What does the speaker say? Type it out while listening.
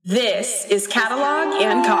This is Catalog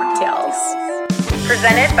and Cocktails,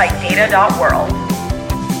 presented by Data.World.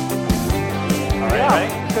 All right,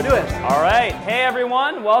 ready? Let's go do it. All right. Hey,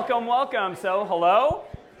 everyone. Welcome. So, hello.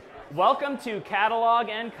 Welcome to Catalog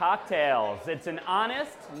and Cocktails. It's an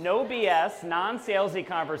honest, no BS, non-salesy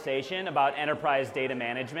conversation about enterprise data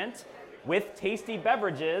management with tasty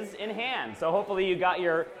beverages in hand. So hopefully you got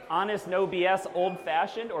your honest, no BS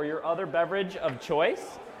old-fashioned or your other beverage of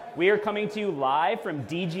choice. We are coming to you live from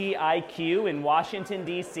DGIQ in Washington,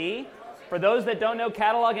 D.C. For those that don't know,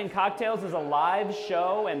 Catalog and Cocktails is a live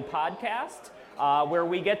show and podcast where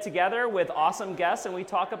we get together with awesome guests and we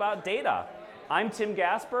talk about data. I'm Tim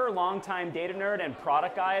Gasper, longtime data nerd and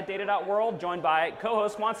product guy at Data.World, joined by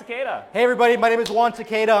co-host Juan Cicada. Hey everybody, my name is Juan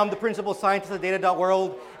Cicada. I'm the principal scientist at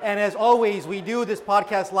Data.World. And as always, we do this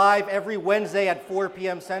podcast live every Wednesday at 4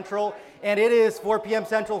 p.m. Central. And it is 4 p.m.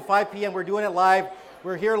 Central, 5 p.m. We're doing it live.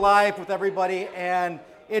 We're here live with everybody. And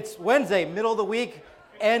it's Wednesday, middle of the week,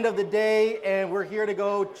 end of the day. And we're here to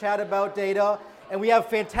go chat about data. And we have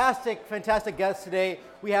fantastic guests today.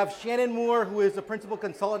 We have Shannon Moore, who is the principal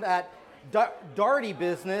consultant at Darty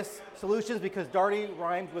Business Solutions, because Darty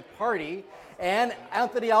rhymes with party, and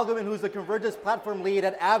Anthony Algerman, who's the Convergence platform lead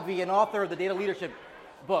at AbbVie and author of the Data Leadership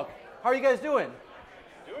book. How are you guys doing?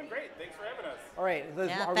 Doing great. Thanks for having us. All right.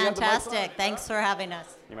 Yeah, fantastic. Thanks for having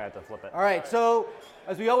us. You might have to flip it. All right. So,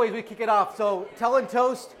 as we kick it off. So, tell and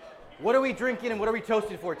toast. What are we drinking and what are we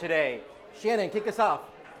toasting for today? Shannon, kick us off.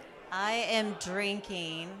 I am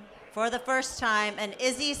drinking, for the first time, an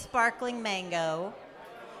Izzy Sparkling Mango.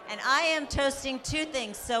 And I am toasting two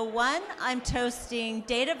things. So one, I'm toasting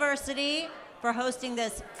Dataversity for hosting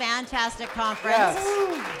this fantastic conference.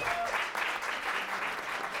 Yes.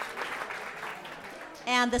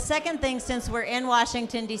 And the second thing, since we're in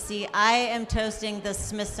Washington, D.C., I am toasting the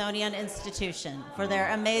Smithsonian Institution for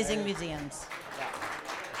their amazing museums.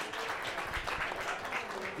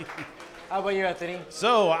 How about you, Anthony?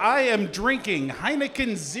 So I am drinking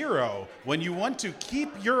Heineken Zero when you want to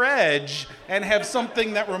keep your edge and have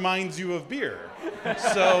something that reminds you of beer.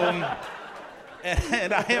 So,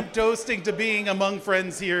 and I am toasting to being among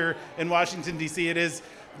friends here in Washington, D.C. It has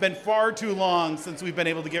been far too long since we've been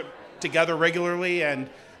able to get together regularly, and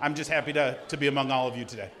I'm just happy to be among all of you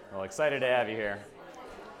today. Well, excited to have you here.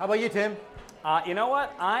 How about you, Tim? You know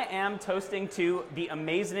what? I am toasting to the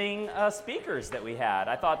amazing speakers that we had.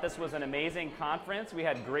 I thought this was an amazing conference. We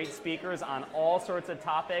had great speakers on all sorts of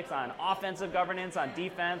topics, on offensive governance, on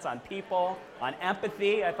defense, on people, on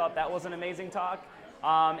empathy. I thought that was an amazing talk.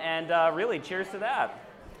 And really, cheers to that.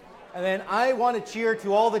 And then I want to cheer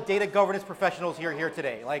to all the data governance professionals here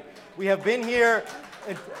today. Like, we have been here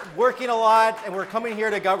and working a lot, and we're coming here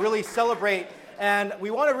to really celebrate. And we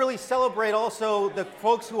want to really celebrate also the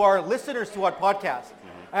folks who are listeners to our podcast.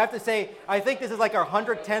 I have to say, I think this is like our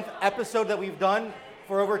 110th episode that we've done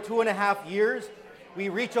for over 2.5 years. We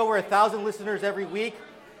reach over 1,000 listeners every week.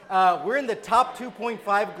 We're in the top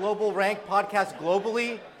 2.5 global ranked podcasts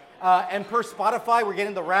globally. And per Spotify, we're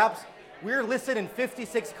getting the raps. We're listed in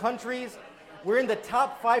 56 countries. We're in the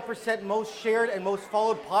top 5% most shared and most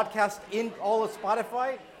followed podcast in all of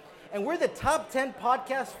Spotify. And we're the top 10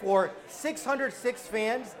 podcast for 606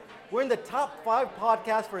 fans. We're in the top 5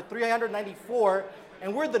 podcast for 394.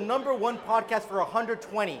 And we're the number 1 podcast for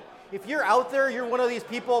 120. If you're out there, you're one of these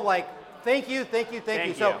people, like, thank you.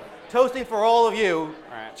 So, toasting for all of you. All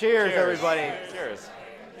right. Cheers, everybody. Cheers.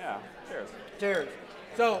 Yeah, cheers. Cheers.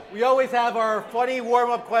 So, we always have our funny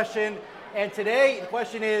warm-up question. And today, the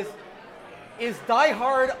question is Die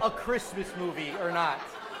Hard a Christmas movie or not?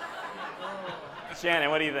 Shannon,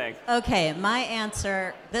 what do you think? Okay, my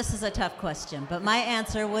answer, this is a tough question, but my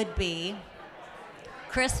answer would be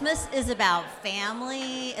Christmas is about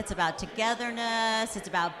family, it's about togetherness, it's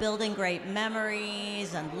about building great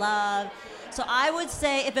memories and love. So I would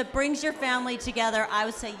say if it brings your family together, I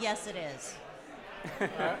would say yes, it is.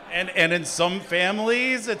 And in some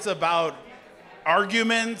families, it's about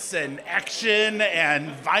arguments and action and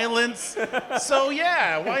violence. So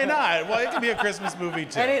yeah, why not? Well, it can be a Christmas movie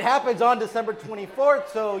too. And it happens on December 24th,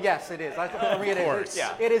 so yes, it is. It course.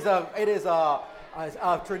 Yeah. It is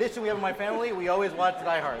a tradition we have in my family. We always watch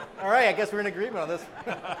Die Hard. All right, I guess we're in agreement on this.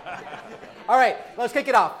 All right, let's kick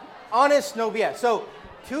it off. Honest, no BS. So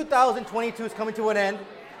 2022 is coming to an end.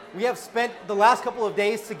 We have spent the last couple of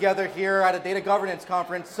days together here at a data governance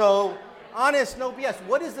conference. So honest, no BS.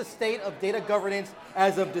 What is the state of data governance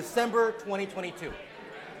as of December 2022?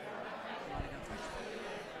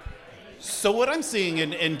 So what I'm seeing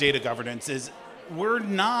in data governance is we're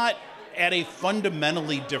not at a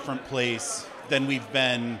fundamentally different place than we've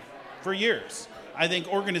been for years. I think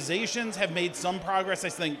organizations have made some progress. I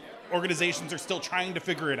think organizations are still trying to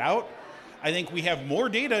figure it out. I think we have more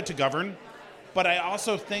data to govern, but I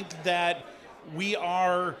also think that we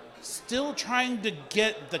are still trying to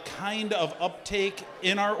get the kind of uptake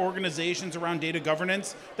in our organizations around data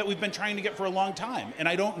governance that we've been trying to get for a long time. And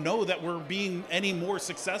I don't know that we're being any more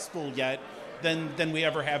successful yet than we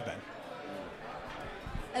ever have been.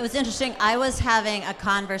 It was interesting. I was having a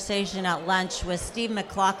conversation at lunch with Steve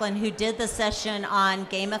McLaughlin, who did the session on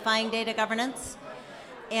gamifying data governance.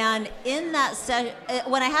 And in that session,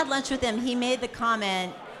 when I had lunch with him, he made the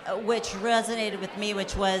comment which resonated with me,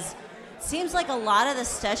 which was, seems like a lot of the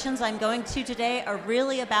sessions I'm going to today are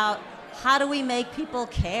really about how do we make people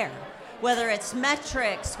care, whether it's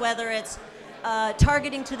metrics, whether it's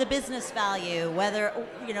targeting to the business value, whether,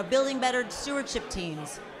 building better stewardship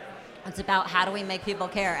teams. It's about how do we make people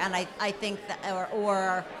care, and I think that,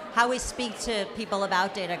 or how we speak to people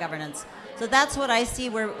about data governance. So that's what I see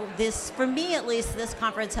where this, for me at least, this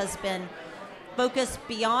conference has been focused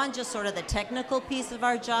beyond just sort of the technical piece of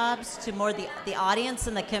our jobs to more the audience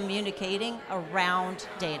and the communicating around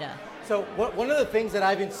data. So one of the things that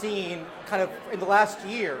I've been seeing kind of in the last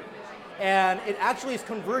year, and it actually is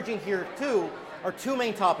converging here too, are two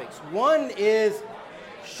main topics. One is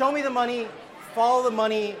show me the money, follow the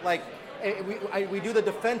money, like we do the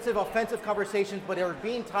defensive, offensive conversations, but they're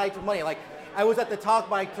being tied to money. Like I was at the talk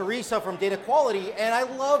by Teresa from Data Quality, and I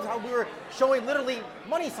loved how we were showing literally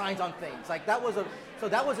money signs on things. Like that was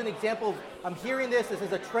an example of, I'm hearing this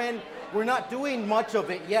is a trend. We're not doing much of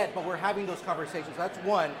it yet, but we're having those conversations. That's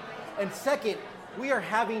one. And second, we are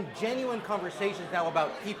having genuine conversations now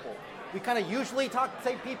about people. We kind of usually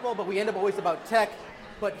say people, but we end up always about tech.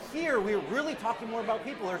 But here, we're really talking more about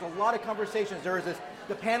people. There's a lot of conversations. There was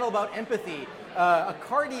the panel about empathy.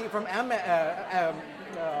 Cardi from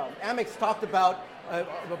Amex talked about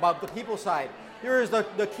the people side. There is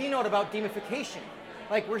the keynote about gamification.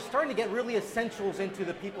 Like, we're starting to get really essentials into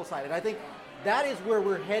the people side. And I think that is where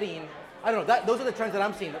we're heading. I don't know, those are the trends that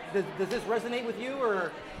I'm seeing. Does this resonate with you,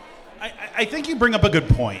 or? I think you bring up a good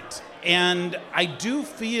point. And I do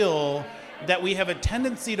feel that we have a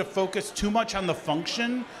tendency to focus too much on the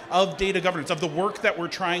function of data governance, of the work that we're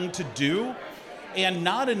trying to do, and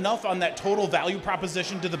not enough on that total value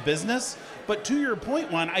proposition to the business. But to your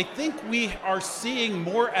point, Juan, I think we are seeing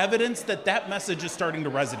more evidence that message is starting to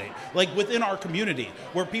resonate, like within our community,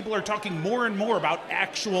 where people are talking more and more about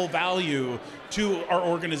actual value to our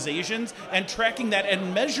organizations and tracking that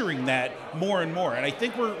and measuring that more and more. And I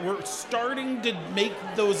think we're starting to make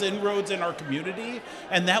those inroads in our community,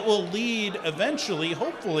 and that will lead eventually,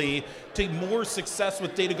 hopefully, to more success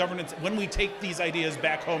with data governance when we take these ideas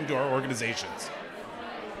back home to our organizations.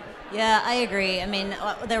 Yeah, I agree. I mean,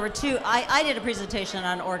 there were two. I did a presentation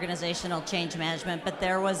on organizational change management, but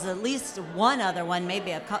there was at least one other one,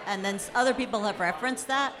 maybe and then other people have referenced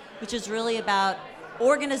that, which is really about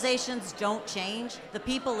organizations don't change, the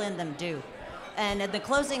people in them do. And at the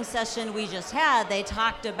closing session we just had, they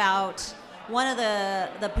talked about, one of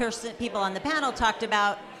the people on the panel talked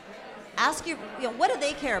about, what do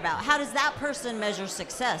they care about? How does that person measure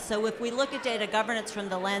success? So if we look at data governance from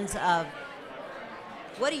the lens of,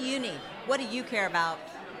 what do you need? What do you care about?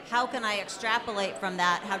 How can I extrapolate from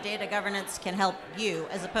that how data governance can help you,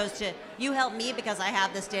 as opposed to you help me because I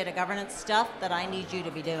have this data governance stuff that I need you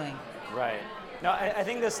to be doing. Right. No, I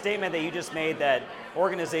think the statement that you just made, that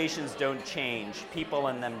organizations don't change, people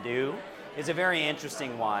in them do, is a very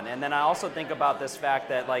interesting one. And then I also think about this fact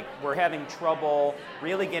that, like, we're having trouble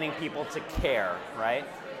really getting people to care, right?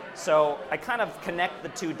 So I kind of connect the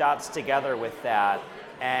two dots together with that.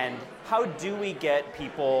 And how do we get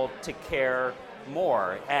people to care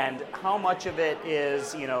more? And how much of it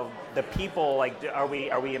is, the people, like, are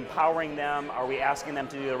we empowering them? Are we asking them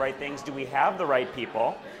to do the right things? Do we have the right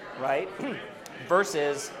people, right?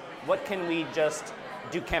 Versus what can we just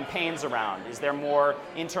do campaigns around? Is there more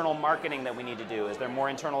internal marketing that we need to do? Is there more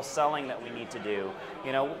internal selling that we need to do?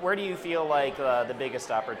 Where do you feel like the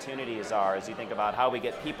biggest opportunities are as you think about how we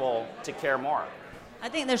get people to care more? I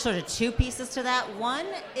think there's sort of two pieces to that. One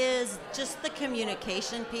is just the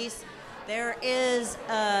communication piece. There is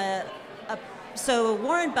so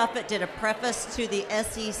Warren Buffett did a preface to the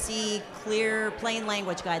SEC clear plain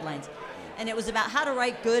language guidelines. And it was about how to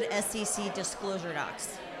write good SEC disclosure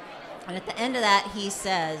docs. And at the end of that, he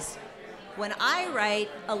says, when I write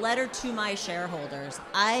a letter to my shareholders,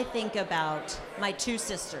 I think about my two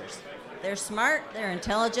sisters. They're smart, they're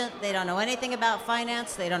intelligent, they don't know anything about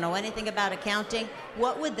finance, they don't know anything about accounting.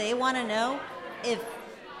 What would they want to know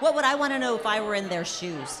what would I want to know if I were in their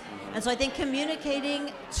shoes? And so I think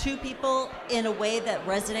communicating to people in a way that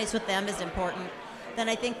resonates with them is important. Then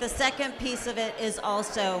I think the second piece of it is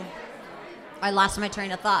also I lost my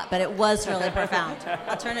train of thought, but it was really profound.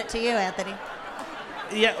 I'll turn it to you, Anthony.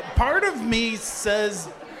 Yeah, part of me says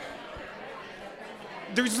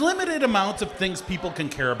there's limited amounts of things people can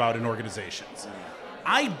care about in organizations.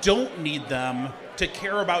 I don't need them to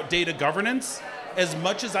care about data governance as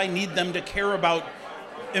much as I need them to care about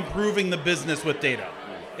improving the business with data.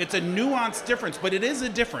 It's a nuanced difference, but it is a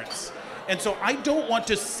difference. And so I don't want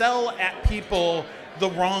to sell at people the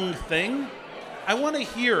wrong thing. I want to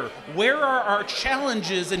hear where are our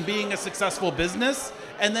challenges in being a successful business,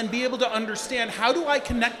 and then be able to understand how do I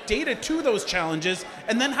connect data to those challenges,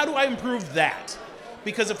 and then how do I improve that?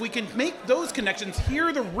 Because if we can make those connections,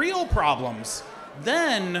 hear the real problems,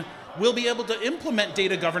 then we'll be able to implement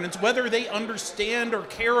data governance. Whether they understand or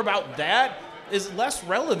care about that is less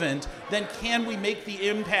relevant than can we make the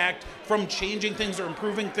impact from changing things or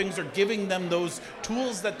improving things or giving them those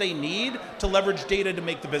tools that they need to leverage data to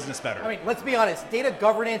make the business better. I mean, let's be honest, data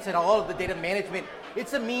governance and all of the data management,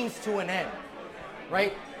 it's a means to an end,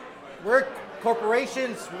 right? We're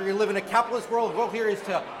corporations, we live in a capitalist world. The goal here is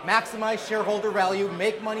to maximize shareholder value,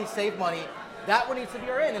 make money, save money. That one needs to be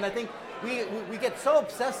our end. And I think we get so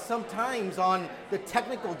obsessed sometimes on the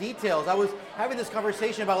technical details. I was having this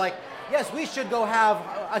conversation about like, yes, we should go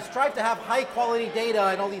strive to have high quality data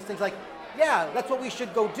and all these things. Like, yeah, that's what we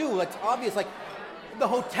should go do. It's obvious. Like, the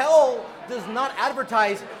hotel does not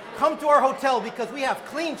advertise, come to our hotel because we have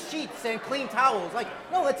clean sheets and clean towels. Like,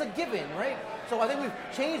 no, that's a given, right? So I think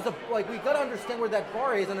we've changed we've got to understand where that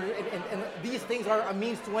bar is, and these things are a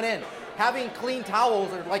means to an end. Having clean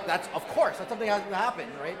towels are like, that's, of course, that's something that has to happen,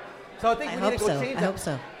 right? So I think we need to go change that. I hope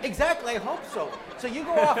so. Exactly, I hope so. So you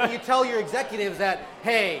go off and you tell your executives that,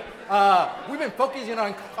 hey, we've been focusing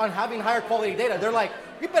on having higher quality data. They're like,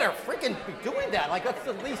 you better freaking be doing that. Like, that's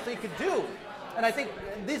the least they could do. And I think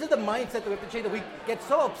these are the mindset that we have to change, that we get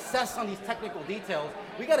so obsessed on these technical details.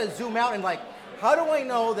 We got to zoom out and like, how do I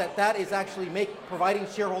know that is actually providing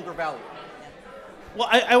shareholder value? Well,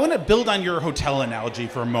 I want to build on your hotel analogy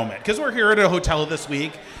for a moment, because we're here at a hotel this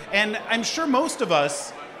week, and I'm sure most of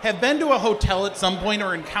us have been to a hotel at some point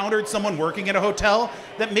or encountered someone working at a hotel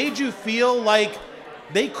that made you feel like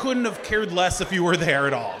they couldn't have cared less if you were there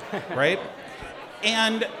at all, right?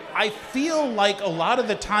 And I feel like a lot of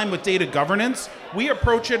the time with data governance, we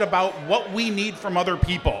approach it about what we need from other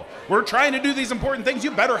people. We're trying to do these important things. You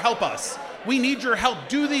better help us. We need your help.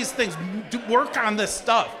 Do these things. Work on this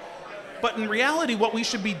stuff. But in reality, what we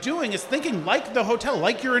should be doing is thinking like the hotel,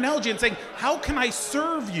 like your analogy, and saying, how can I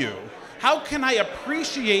serve you? How can I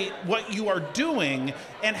appreciate what you are doing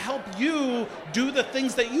and help you do the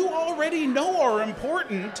things that you already know are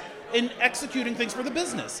important in executing things for the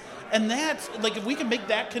business? And that's, like, if we can make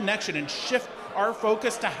that connection and shift our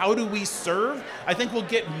focus to how do we serve, I think we'll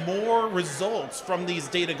get more results from these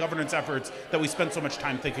data governance efforts that we spend so much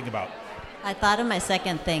time thinking about. I thought of my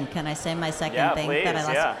second thing. Can I say my second thing please, that I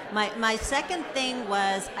lost? Yeah. My second thing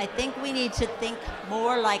was, I think we need to think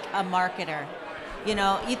more like a marketer. You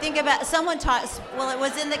know, you think about, someone talks, well, it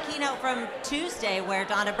was in the keynote from Tuesday where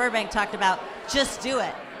Donna Burbank talked about just do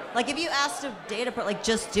it. Like, if you asked a data pro, like,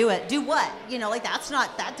 just do it. Do what? You know, like,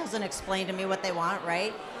 that doesn't explain to me what they want,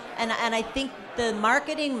 right? And I think the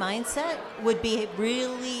marketing mindset would be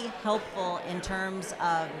really helpful in terms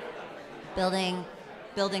of building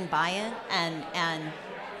buy-in and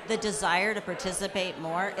the desire to participate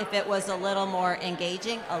more if it was a little more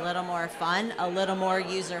engaging, a little more fun, a little more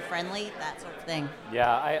user-friendly, that sort of thing.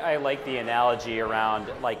 Yeah, I like the analogy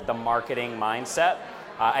around like the marketing mindset.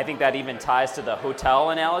 I think that even ties to the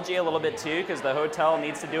hotel analogy a little bit too, because the hotel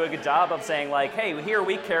needs to do a good job of saying like, hey, here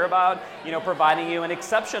we care about, providing you an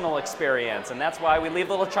exceptional experience, and that's why we leave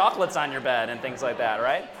little chocolates on your bed and things like that,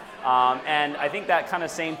 right? And I think that kind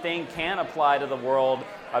of same thing can apply to the world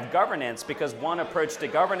of governance, because one approach to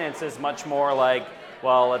governance is much more like,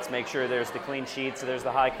 well, let's make sure there's the clean sheets, there's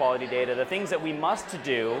the high quality data, the things that we must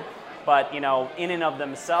do, but in and of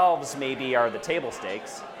themselves maybe are the table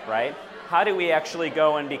stakes, right? How do we actually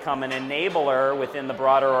go and become an enabler within the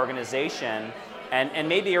broader organization? And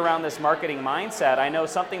maybe around this marketing mindset, I know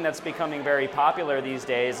something that's becoming very popular these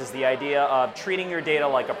days is the idea of treating your data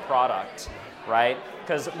like a product, right?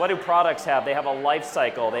 Because what do products have? They have a life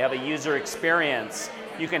cycle, they have a user experience.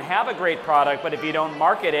 You can have a great product, but if you don't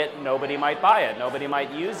market it, nobody might buy it, nobody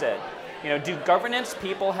might use it. Do governance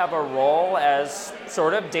people have a role as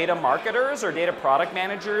sort of data marketers or data product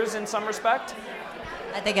managers in some respect?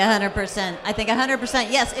 I think 100%. I think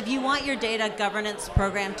 100%. Yes, if you want your data governance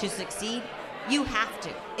program to succeed, you have to.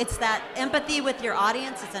 It's that empathy with your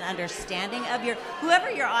audience. It's an understanding of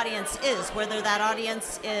whoever your audience is, whether that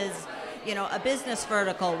audience is, a business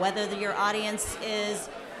vertical, whether your audience is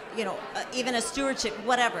even a stewardship,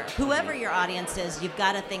 whatever, whoever your audience is, you've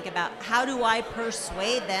got to think about how do I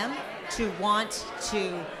persuade them to want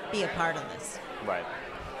to be a part of this. Right.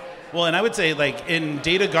 Well, and I would say, like, in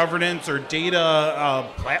data governance or data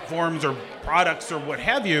platforms or products or what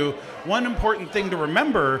have you, one important thing to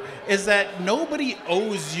remember is that nobody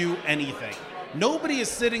owes you anything. Nobody is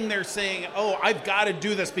sitting there saying, oh, I've got to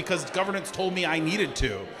do this because governance told me I needed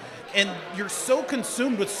to. And you're so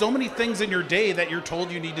consumed with so many things in your day that you're told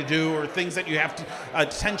you need to do, or things that you have to,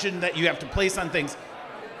 attention that you have to place on things.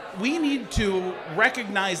 We need to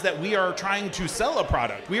recognize that we are trying to sell a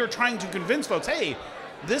product. We are trying to convince folks, hey,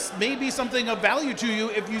 this may be something of value to you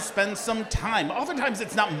if you spend some time. Oftentimes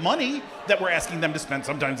it's not money that we're asking them to spend,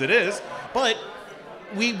 sometimes it is, but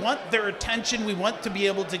we want their attention, we want to be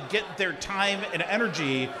able to get their time and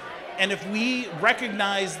energy, and if we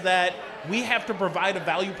recognize that we have to provide a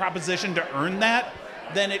value proposition to earn that,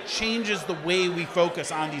 then it changes the way we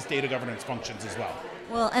focus on these data governance functions as well.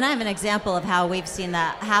 Well, and I have an example of how we've seen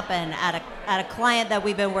that happen at a client that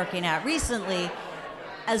we've been working at recently.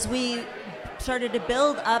 As we started to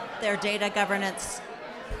build up their data governance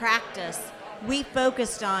practice, we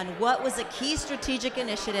focused on what was a key strategic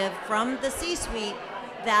initiative from the C-suite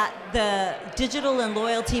that the digital and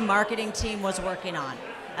loyalty marketing team was working on.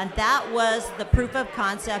 And that was the proof of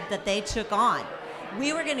concept that they took on.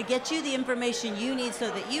 We were going to get you the information you need so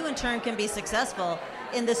that you in turn can be successful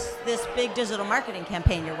in this big digital marketing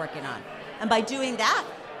campaign you're working on. And by doing that,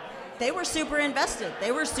 they were super invested.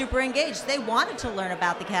 They were super engaged. They wanted to learn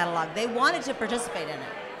about the catalog. They wanted to participate in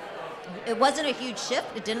it. It wasn't a huge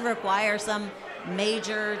shift. It didn't require some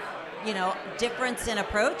major, difference in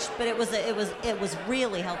approach, but it was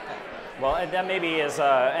really helpful. Well, and that maybe is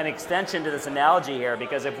an extension to this analogy here,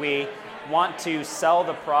 because if we want to sell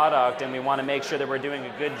the product and we want to make sure that we're doing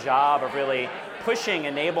a good job of really pushing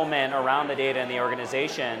enablement around the data in the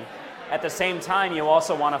organization, at the same time you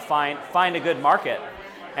also want to find a good market.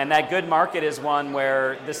 And that good market is one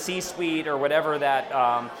where the C-suite or whatever that,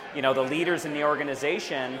 the leaders in the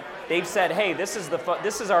organization, they've said, hey, this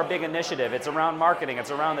is our big initiative. It's around marketing.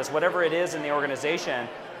 It's around this, whatever it is in the organization.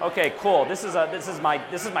 Okay, cool. This is my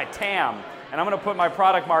TAM, and I'm going to put my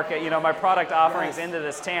product market, my product offerings into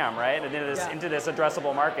this TAM, right, and into this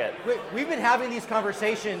addressable market. We've been having these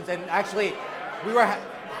conversations, and actually, we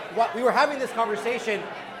were having this conversation,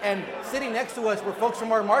 and sitting next to us were folks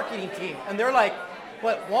from our marketing team, and they're like,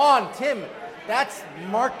 but Juan, Tim, that's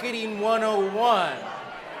marketing 101.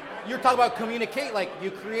 You're talking about communicate, like you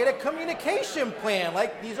create a communication plan,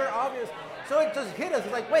 like these are obvious. So it just hit us,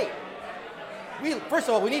 it's like, wait, first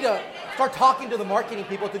of all, we need to start talking to the marketing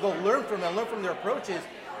people to go learn from them, learn from their approaches,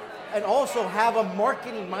 and also have a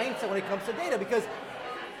marketing mindset when it comes to data, because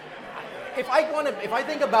if I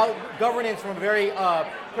think about governance from a very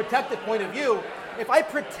protective point of view, if I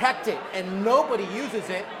protect it and nobody uses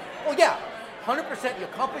it, well, yeah, 100% you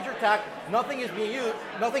accomplish your task, nothing is being used,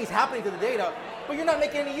 nothing's happening to the data, but you're not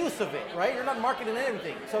making any use of it, right? You're not marketing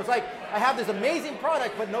anything. So it's like, I have this amazing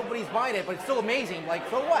product, but nobody's buying it, but it's still amazing. Like,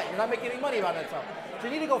 so what? You're not making any money about that stuff. So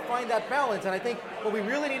you need to go find that balance. And I think what we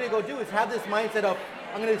really need to go do is have this mindset of,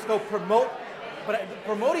 I'm going to just go promote, but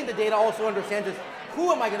promoting the data also understands is,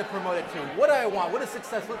 who am I going to promote it to? What do I want? What does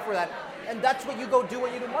success look for that? And that's what you go do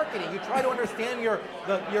when you do marketing. You try to understand your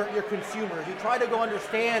consumers. You try to go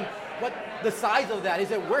understand what the size of that, is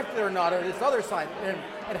it worth it or not, or this other side,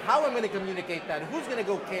 and how I'm going to communicate that, who's going to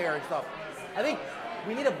go care and stuff. I think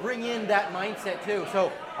we need to bring in that mindset too.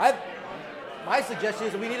 So my suggestion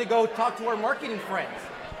is that we need to go talk to our marketing friends.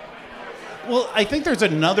 Well, I think there's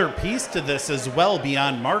another piece to this as well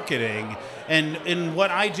beyond marketing. And in what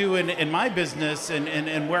I do in my business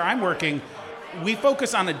and where I'm working, we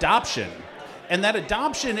focus on adoption. And that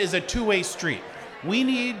adoption is a two-way street. We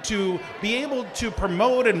need to be able to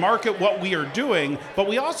promote and market what we are doing, but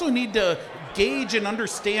we also need to gauge and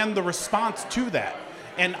understand the response to that.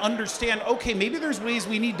 And understand, okay, maybe there's ways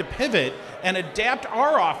we need to pivot and adapt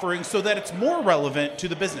our offering so that it's more relevant to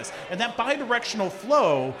the business. And that bi-directional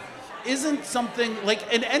flow isn't something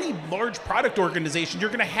like in any large product organization, you're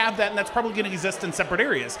going to have that, and that's probably going to exist in separate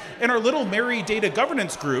areas. In our little merry data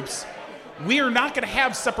governance groups, we are not going to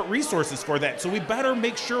have separate resources for that. So we better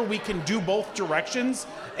make sure we can do both directions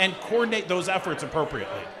and coordinate those efforts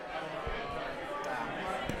appropriately.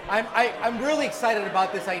 I'm really excited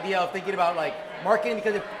about this idea of thinking about like marketing,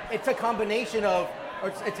 because it's a combination of,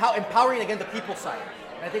 or it's how empowering again the people side.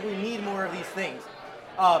 And I think we need more of these things.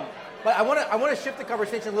 But I want to shift the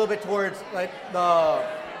conversation a little bit towards like the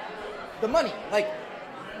money. Like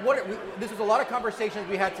this was a lot of conversations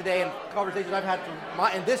we had today, and conversations I've had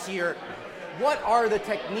in this year. What are the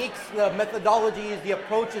techniques, the methodologies, the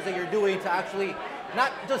approaches that you're doing to actually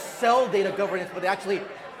not just sell data governance, but actually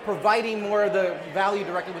providing more of the value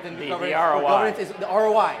directly within the governance. The ROI. Governance is the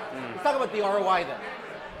ROI. Let's talk about the ROI then.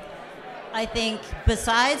 I think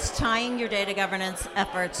besides tying your data governance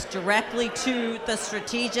efforts directly to the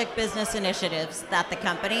strategic business initiatives that the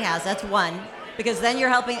company has, that's one, because then you're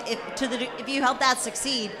helping, if you help that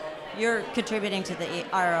succeed, you're contributing to the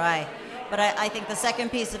ROI. But I think the second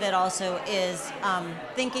piece of it also is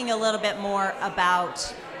thinking a little bit more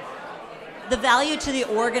about the value to the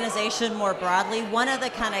organization more broadly. One of the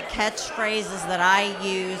kind of catchphrases that I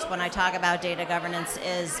use when I talk about data governance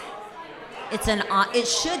is it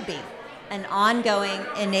should be an ongoing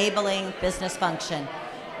enabling business function,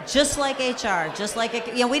 just like HR, just like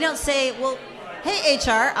we don't say, well, hey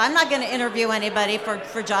HR, I'm not going to interview anybody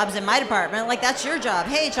for jobs in my department. Like, that's your job.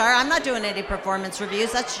 Hey HR, I'm not doing any performance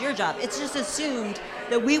reviews. That's your job. It's just assumed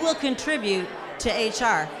that we will contribute to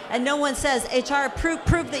HR, and no one says, HR,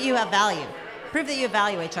 prove that you have value. Prove that you have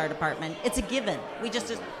value, HR department. It's a given.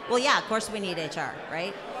 Well, yeah, of course we need HR,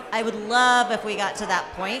 right? I would love if we got to that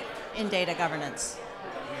point in data governance.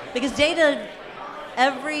 Because data,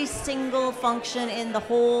 every single function in the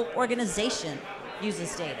whole organization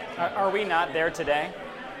uses data. Are we not there today?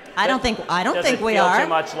 I don't think we are. Does it feel too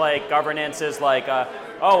much like governance is like,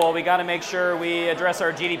 we got to make sure we address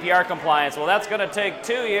our GDPR compliance. Well, that's going to take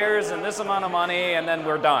 2 years and this amount of money, and then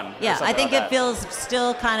we're done. Yeah, I think it feels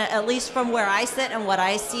still kind of, at least from where I sit and what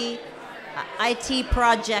I see, IT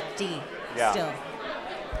project-y still.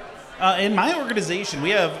 In my organization, we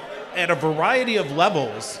have, at a variety of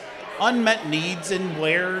levels, unmet needs in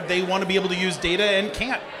where they want to be able to use data and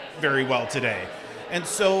can't very well today. And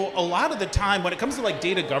so a lot of the time when it comes to like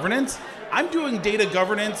data governance, I'm doing data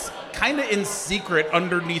governance kind of in secret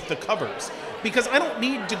underneath the covers, because I don't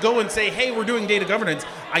need to go and say, hey, we're doing data governance.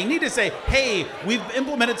 I need to say, hey, we've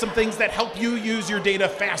implemented some things that help you use your data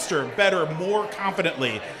faster, better, more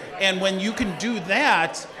confidently. And when you can do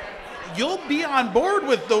that, you'll be on board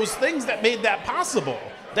with those things that made that possible.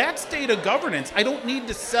 That's data governance. I don't need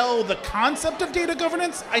to sell the concept of data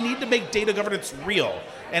governance. I need to make data governance real.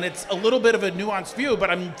 And it's a little bit of a nuanced view, but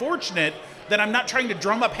I'm fortunate that I'm not trying to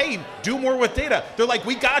drum up, hey, do more with data. They're like,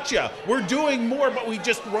 we got you. We're doing more, but we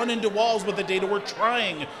just run into walls with the data we're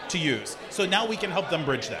trying to use. So now we can help them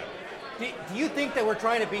bridge that. Do you think that we're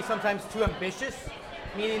trying to be sometimes too ambitious?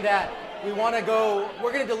 Meaning that we want to go,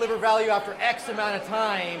 we're going to deliver value after X amount of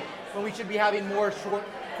time when we should be having more short,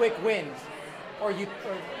 quick wins?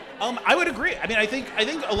 I would agree. I mean, I think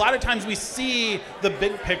a lot of times we see the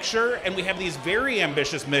big picture and we have these very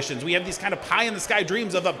ambitious missions. We have these kind of pie in the sky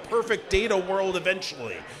dreams of a perfect data world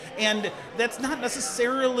eventually. And that's not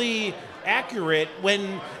necessarily accurate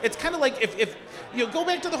when it's kind of like if you go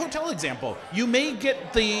back to the hotel example. You may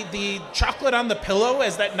get the chocolate on the pillow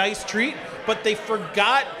as that nice treat, but they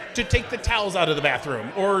forgot to take the towels out of the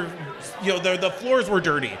bathroom, or the floors were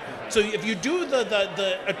dirty. So if you do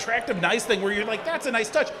the attractive nice thing where you're like, that's a nice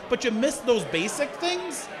touch, but you miss those basic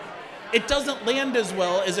things, it doesn't land as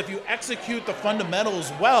well as if you execute the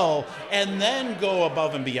fundamentals well and then go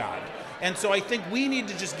above and beyond. And so I think we need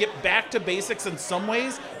to just get back to basics in some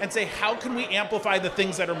ways and say, how can we amplify the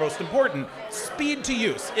things that are most important? Speed to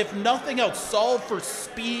use. If nothing else, solve for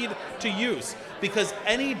speed to use, because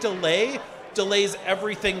any delay delays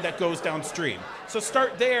everything that goes downstream. So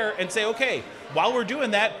start there and say, okay, while we're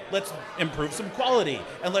doing that, let's improve some quality,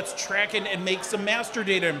 and let's track and make some master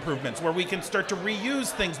data improvements where we can start to reuse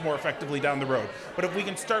things more effectively down the road. But if we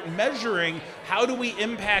can start measuring how do we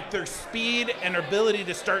impact their speed and ability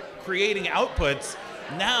to start creating outputs,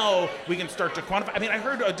 now we can start to quantify. I mean, I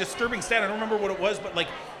heard a disturbing stat, I don't remember what it was, but like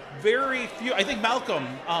very few, I think Malcolm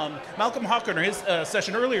Hawken, or his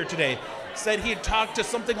session earlier today, said he had talked to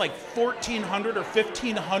something like 1,400 or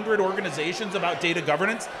 1,500 organizations about data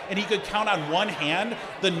governance, and he could count on one hand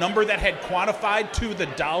the number that had quantified to the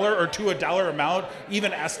dollar or to a dollar amount,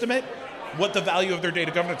 even estimate, what the value of their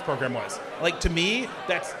data governance program was. Like, to me,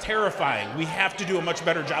 that's terrifying. We have to do a much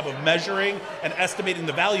better job of measuring and estimating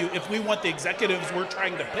the value if we want the executives we're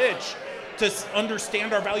trying to pitch to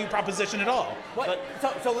understand our value proposition at all.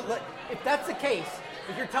 So if that's the case,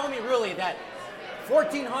 if you're telling me really that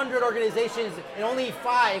 1,400 organizations and only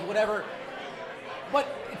 5, whatever, but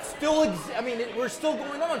it's still, we're still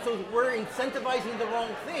going on, so we're incentivizing the wrong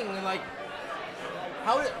thing. And like,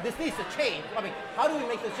 this needs to change. I mean, how do we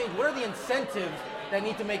make this change? What are the incentives that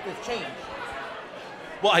need to make this change?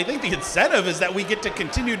 Well, I think the incentive is that we get to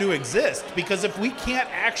continue to exist, because if we can't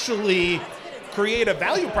actually create a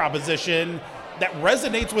value proposition that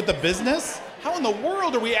resonates with the business, how in the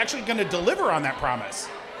world are we actually going to deliver on that promise?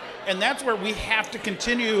 And that's where we have to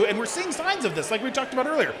continue, and we're seeing signs of this, like we talked about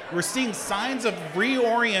earlier. We're seeing signs of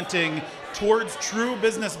reorienting towards true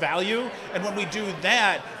business value. And when we do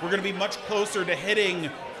that, we're going to be much closer to hitting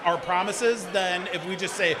our promises than if we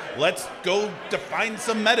just say, let's go define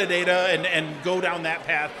some metadata and go down that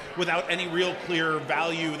path without any real clear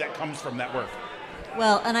value that comes from that work.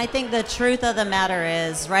 Well, and I think the truth of the matter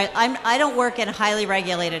is, right, I don't work in highly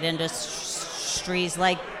regulated industries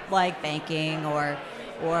like banking or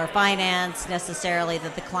finance necessarily,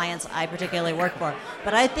 that the clients I particularly work for.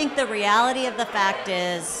 But I think the reality of the fact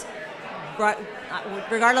is,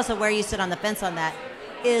 regardless of where you sit on the fence on that,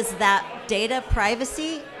 is that data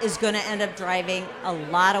privacy is going to end up driving a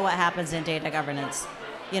lot of what happens in data governance.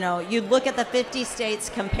 You know, you look at the 50 states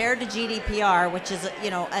compared to GDPR, which is,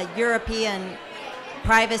 you know, a European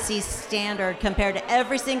privacy standard, compared to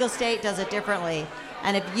every single state does it differently.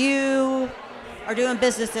 And if you are doing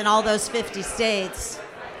business in all those 50 states,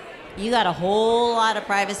 you got a whole lot of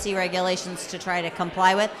privacy regulations to try to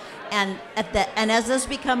comply with. And as those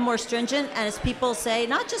become more stringent, and as people say,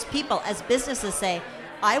 not just people, as businesses say,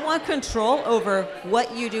 I want control over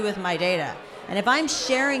what you do with my data. And if I'm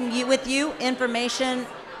sharing with you information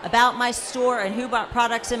about my store and who bought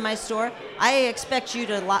products in my store, I expect you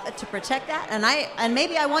to protect that, and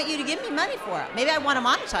maybe I want you to give me money for it. Maybe I want to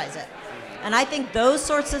monetize it. And I think those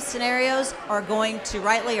sorts of scenarios are going to,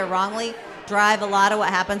 rightly or wrongly, drive a lot of what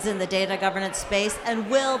happens in the data governance space and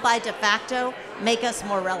will, by de facto, make us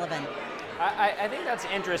more relevant. I think that's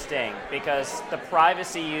interesting because the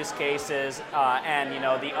privacy use cases and, you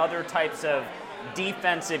know, the other types of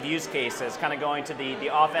defensive use cases, kind of going to the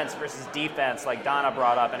offense versus defense, like Donna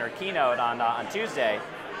brought up in her keynote on Tuesday.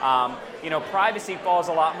 You know, privacy falls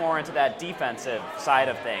a lot more into that defensive side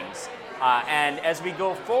of things. And as we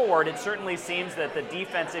go forward, it certainly seems that the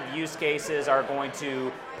defensive use cases are going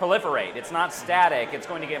to proliferate. It's not static. It's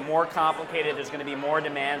going to get more complicated. There's going to be more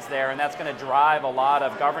demands there, and that's going to drive a lot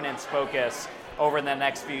of governance focus over the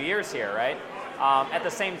next few years here, right? At the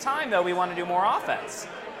same time, though, we want to do more offense,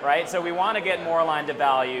 right? So we want to get more aligned to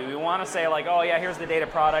value. We want to say, like, oh, yeah, here's the data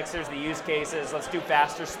products, here's the use cases. Let's do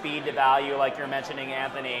faster speed to value, like you're mentioning,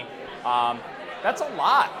 Anthony. That's a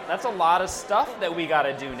lot. That's a lot of stuff that we got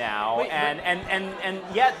to do now. And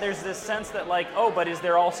yet there's this sense that, like, oh, but is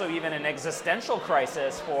there also even an existential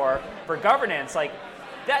crisis for governance? Like,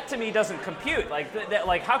 that to me doesn't compute. Like,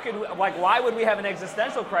 like how could, like, why would we have an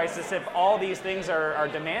existential crisis if all these things are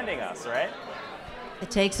demanding us, right? It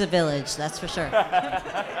takes a village, that's for sure.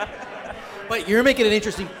 But you're making an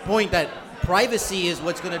interesting point that privacy is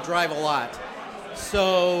what's going to drive a lot.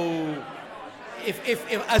 So if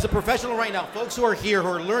as a professional right now, folks who are here who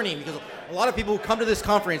are learning, because a lot of people who come to this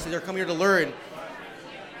conference and they're coming here to learn,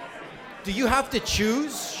 do you have to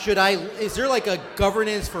choose? Is there like a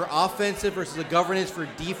governance for offensive versus a governance for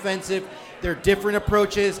defensive? They're different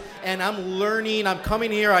approaches, and I'm learning. I'm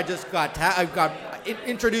coming here. I got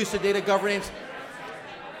introduced to data governance.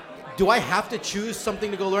 Do I have to choose something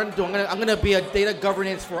to go learn? I'm gonna be a data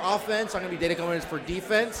governance for offense. I'm gonna be data governance for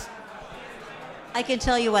defense. I can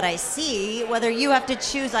tell you what I see. Whether you have to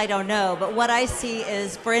choose, I don't know. But what I see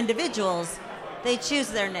is, for individuals, they choose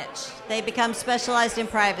their niche. They become specialized in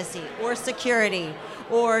privacy or security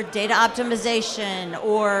or data optimization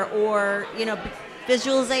or you know,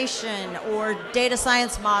 visualization or data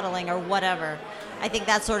science modeling or whatever. I think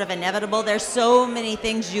that's sort of inevitable. There's so many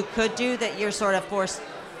things you could do that you're sort of forced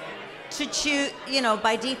to choose. You know,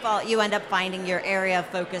 by default, you end up finding your area of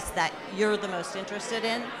focus that you're the most interested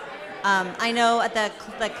in. I know at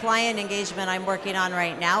the client engagement I'm working on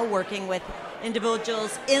right now, working with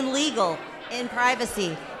individuals in legal, in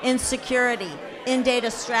privacy, in security, in data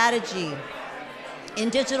strategy, in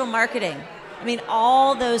digital marketing. I mean,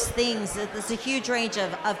 all those things, there's a huge range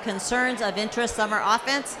of concerns, of interest. Some are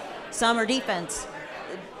offense, some are defense.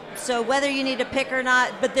 So whether you need to pick or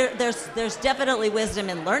not, but there's definitely wisdom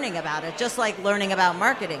in learning about it, just like learning about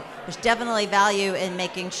marketing. There's definitely value in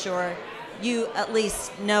making sure you at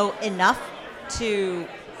least know enough to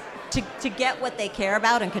get what they care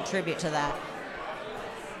about and contribute to that.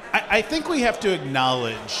 I think we have to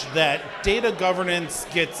acknowledge that data governance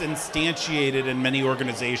gets instantiated in many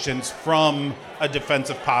organizations from a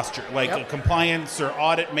defensive posture, like a compliance or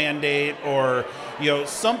audit mandate, or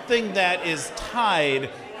something that is tied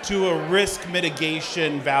to a risk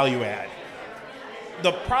mitigation value add.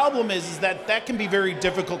 The problem is that can be very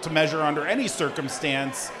difficult to measure under any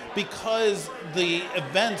circumstance, because the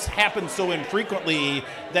events happen so infrequently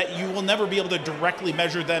that you will never be able to directly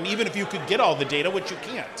measure them, even if you could get all the data, which you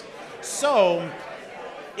can't. So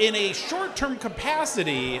in a short-term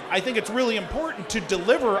capacity, I think it's really important to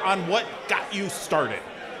deliver on what got you started.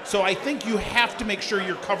 So I think you have to make sure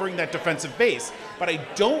you're covering that defensive base. But I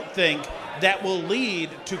don't think that will lead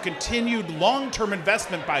to continued long-term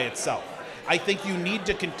investment by itself. I think you need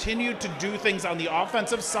to continue to do things on the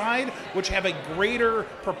offensive side, which have a greater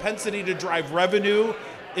propensity to drive revenue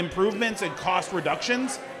improvements and cost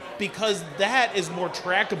reductions, because that is more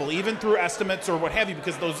trackable, even through estimates or what have you,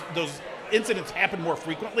 because those incidents happen more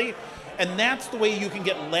frequently. And that's the way you can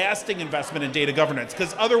get lasting investment in data governance,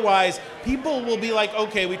 because otherwise people will be like,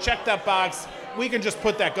 okay, we checked that box, we can just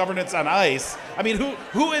put that governance on ice. I mean,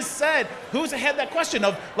 who's had that question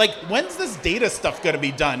of, like, when's this data stuff going to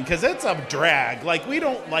be done? Because it's a drag. Like, we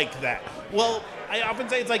don't like that. Well, I often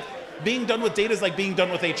say it's like being done with data is like being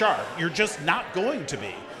done with HR. You're just not going to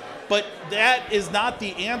be. But that is not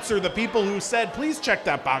the answer. The people who said, please check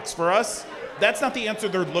that box for us, that's not the answer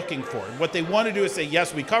they're looking for. What they want to do is say,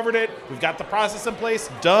 yes, we covered it, we've got the process in place,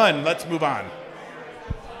 done, let's move on.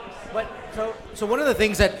 But so one of the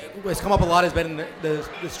things that has come up a lot has been the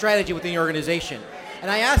strategy within your organization. And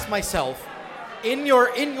I asked myself, in your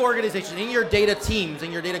organization, in your data teams,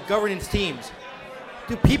 in your data governance teams,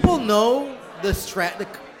 do people know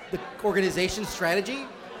the organization's strategy?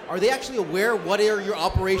 Are they actually aware what are your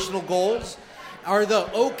operational goals? Are the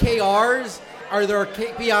OKRs, are there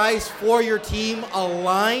KPIs for your team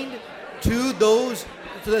aligned to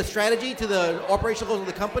the strategy, to the operational goals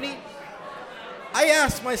of the company? I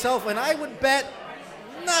asked myself, and I would bet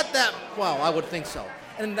not that well. I would think so,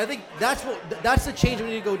 and I think that's the change we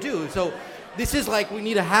need to go do. So this is like we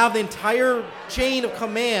need to have the entire chain of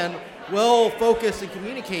command well focused and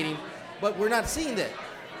communicating, but we're not seeing that.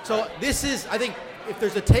 So this is, I think, if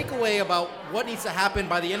there's a takeaway about what needs to happen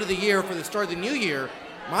by the end of the year for the start of the new year,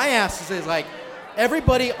 my ask is like,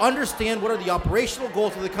 everybody understand what are the operational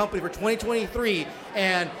goals of the company for 2023,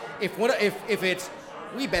 and if it's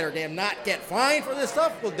we better damn not get fined for this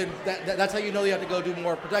stuff, well, then that's how you know you have to go do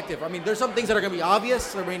more productive. I mean, there's some things that are going to be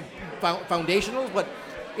obvious, I mean, foundational, but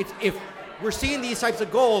if we're seeing these types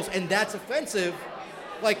of goals and that's offensive,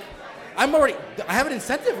 like, I have an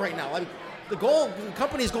incentive right now. The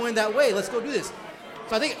company is going that way, let's go do this.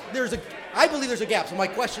 So I believe there's a gap. So my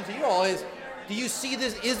question to you all is, do you see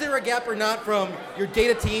this, is there a gap or not from your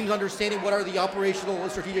data teams understanding what are the operational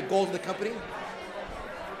and strategic goals of the company?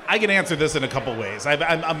 I can answer this in a couple ways.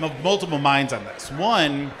 I'm of multiple minds on this.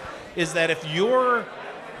 One is that if your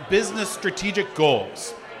business strategic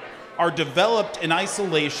goals are developed in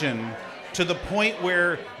isolation to the point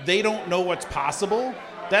where they don't know what's possible,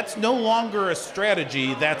 that's no longer a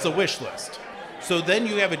strategy, that's a wish list. So then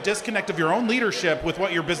you have a disconnect of your own leadership with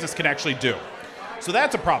what your business can actually do. So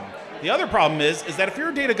that's a problem. The other problem is that if you're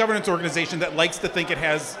a data governance organization that likes to think it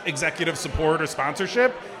has executive support or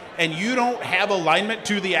sponsorship, and you don't have alignment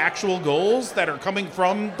to the actual goals that are coming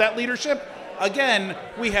from that leadership, again,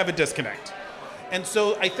 we have a disconnect. And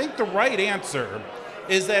so I think the right answer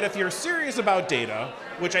is that if you're serious about data,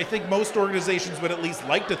 which I think most organizations would at least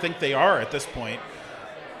like to think they are at this point,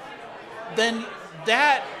 then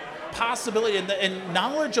that possibility and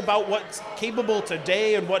knowledge about what's capable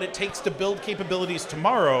today and what it takes to build capabilities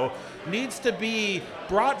tomorrow needs to be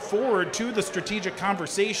brought forward to the strategic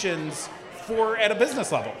conversations at a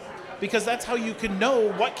business level, because that's how you can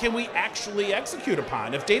know what can we actually execute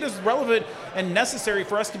upon. If data is relevant and necessary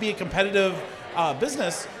for us to be a competitive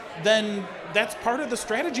business, then that's part of the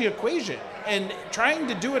strategy equation. And trying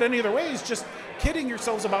to do it any other way is just kidding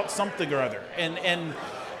yourselves about something or other. And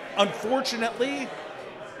unfortunately,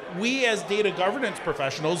 we as data governance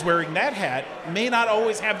professionals wearing that hat may not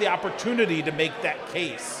always have the opportunity to make that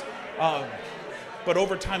case. But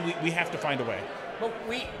over time, we have to find a way. But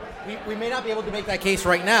we may not be able to make that case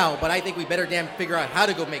right now, but I think we better damn figure out how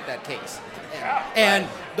to go make that case. And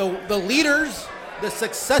the leaders, the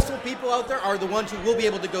successful people out there are the ones who will be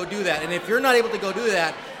able to go do that. And if you're not able to go do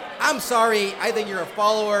that, I'm sorry, I think you're a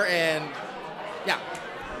follower and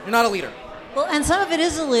you're not a leader. Well, and some of it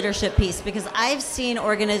is a leadership piece, because I've seen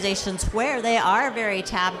organizations where they are very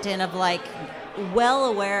tapped in of like well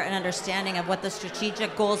aware and understanding of what the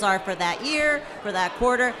strategic goals are for that year, for that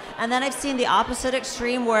quarter. And then I've seen the opposite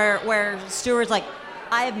extreme where stewards like,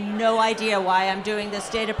 I have no idea why I'm doing this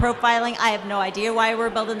data profiling. I have no idea why we're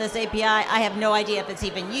building this API. I have no idea if it's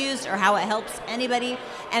even used or how it helps anybody.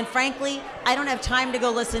 And frankly, I don't have time to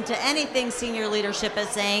go listen to anything senior leadership is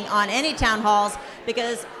saying on any town halls,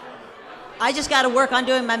 because I just got to work on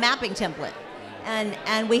doing my mapping template. And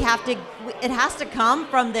it has to come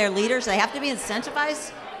from their leaders. They have to be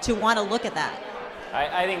incentivized to want to look at that.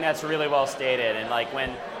 I think that's really well stated. And like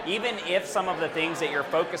even if some of the things that you're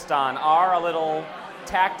focused on are a little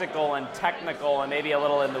tactical and technical and maybe a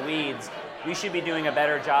little in the weeds, we should be doing a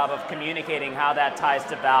better job of communicating how that ties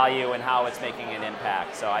to value and how it's making an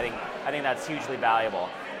impact. So I think that's hugely valuable.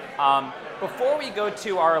 Before we go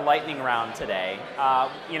to our lightning round today,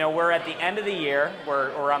 we're at the end of the year.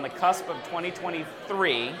 We're on the cusp of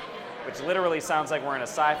 2023, which literally sounds like we're in a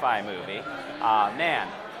sci-fi movie.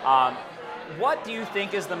 What do you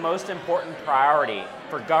think is the most important priority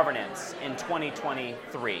for governance in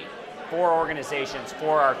 2023 for organizations,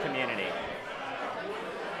 for our community?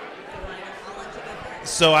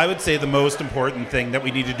 So I would say the most important thing that we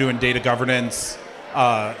need to do in data governance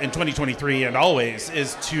in 2023 and always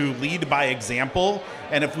is to lead by example.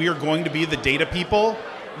 And if we are going to be the data people,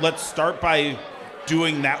 let's start by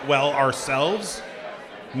doing that well ourselves.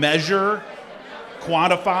 Measure,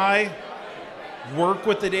 quantify, work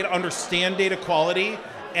with the data, understand data quality,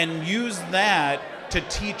 and use that to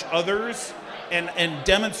teach others and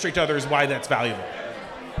demonstrate to others why that's valuable.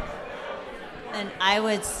 And I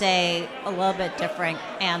would say a little bit different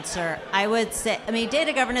answer. I would say,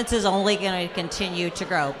 data governance is only going to continue to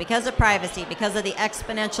grow because of privacy, because of the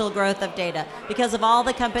exponential growth of data, because of all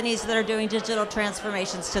the companies that are doing digital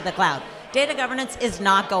transformations to the cloud. Data governance is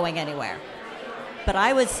not going anywhere. But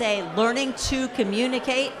I would say learning to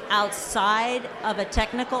communicate outside of a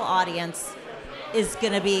technical audience is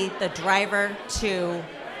going to be the driver to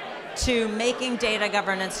making data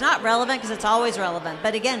governance not relevant, because it's always relevant,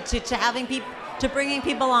 but again, to having people, to bringing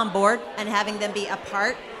people on board and having them be a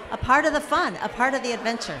part of the fun, a part of the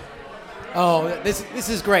adventure. Oh, this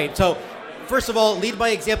is great. So, first of all, lead by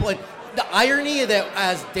example. And the irony that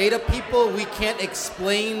as data people, we can't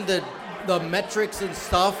explain the metrics and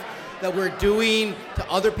stuff that we're doing to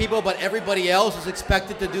other people, but everybody else is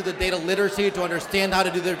expected to do the data literacy, to understand how to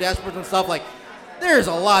do their dashboards and stuff. Like, there's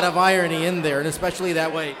a lot of irony in there, and especially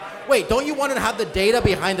that way. Wait, don't you want to have the data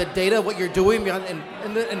behind the data, what you're doing behind,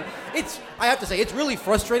 and it's, I have to say, it's really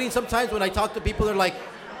frustrating sometimes when I talk to people. They're like,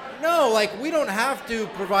 no, like, we don't have to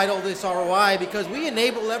provide all this ROI because we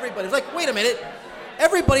enable everybody. It's like, wait a minute,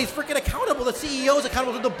 everybody's freaking accountable. The CEO is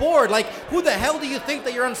accountable to the board. Like, who the hell do you think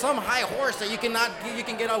that you're on some high horse that you can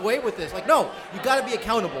get away with this? Like, no, you got to be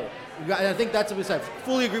accountable. And I think that's what I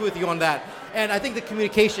fully agree with you on that. And I think the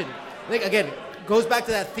communication, I think, again, goes back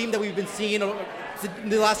to that theme that we've been seeing in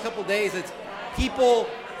the last couple of days. It's people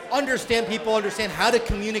understand how to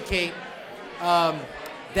communicate.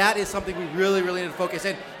 That is something we really, really need to focus.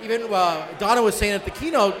 And even Donna was saying at the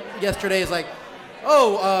keynote yesterday, is like,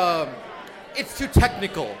 it's too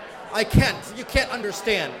technical. You can't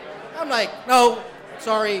understand. I'm like, no,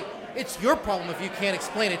 sorry, it's your problem if you can't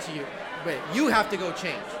explain it to you. But you have to go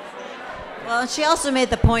change. Well, she also made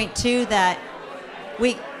the point too that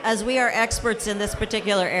as we are experts in this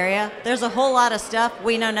particular area, there's a whole lot of stuff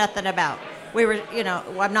we know nothing about.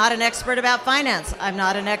 I'm not an expert about finance. I'm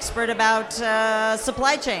not an expert about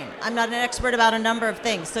supply chain. I'm not an expert about a number of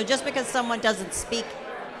things. So just because someone doesn't speak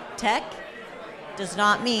tech does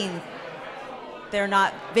not mean they're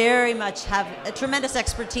not very much have a tremendous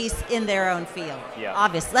expertise in their own field. Yeah.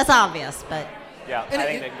 That's obvious, but. Yeah, I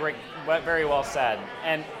think that great, very well said.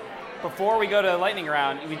 And before we go to the lightning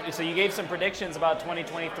round, so you gave some predictions about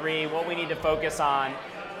 2023, what we need to focus on.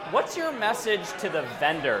 What's your message to the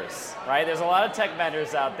vendors, right? There's a lot of tech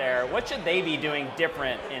vendors out there. What should they be doing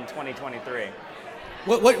different in 2023?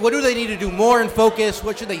 What do they need to do more and focus?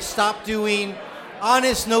 What should they stop doing?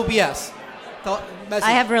 Honest, no BS.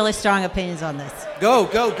 I have really strong opinions on this. Go.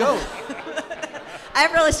 I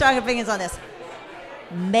have really strong opinions on this.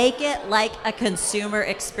 Make it like a consumer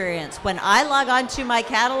experience. When I log on to my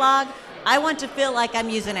catalog, I want to feel like I'm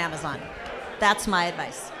using Amazon. That's my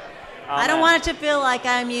advice. I don't want it to feel like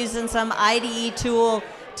I'm using some IDE tool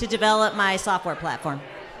to develop my software platform.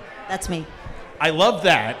 That's me. I love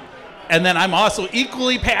that. And then I'm also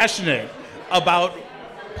equally passionate about,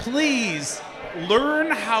 please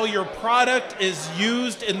learn how your product is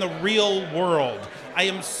used in the real world. I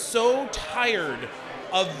am so tired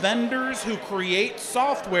of vendors who create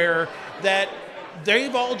software that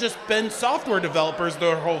they've all just been software developers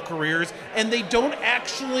their whole careers, and they don't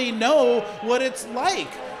actually know what it's like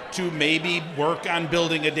to maybe work on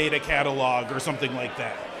building a data catalog or something like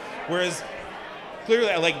that. Whereas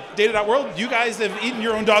clearly, like Data.World, you guys have eaten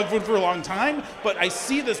your own dog food for a long time, but I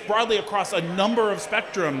see this broadly across a number of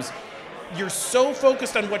spectrums. You're so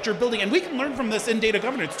focused on what you're building, and we can learn from this in data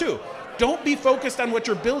governance too. Don't be focused on what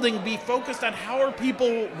you're building, be focused on how are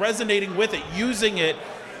people resonating with it, using it,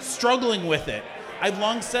 struggling with it. I've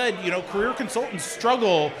long said, career consultants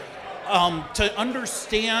struggle to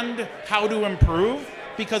understand how to improve,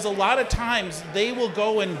 because a lot of times they will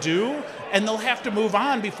go and do, and they'll have to move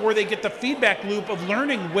on before they get the feedback loop of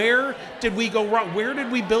learning where did we go wrong, where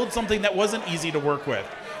did we build something that wasn't easy to work with.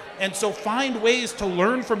 And so find ways to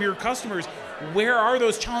learn from your customers. Where are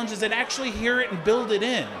those challenges, and actually hear it and build it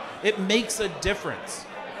in. It makes a difference.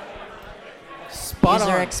 Spot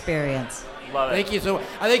user on. experience. Love it. Thank you. So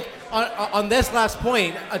I think on this last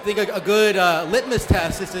point, I think a good litmus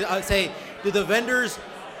test is to say,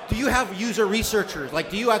 do you have user researchers? Like,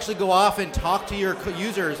 do you actually go off and talk to your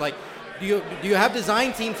users? Like, do you have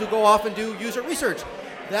design teams who go off and do user research?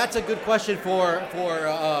 That's a good question for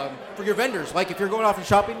your vendors. Like, if you're going off and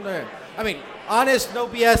shopping, I mean, honest, no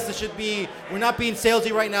BS. We're not being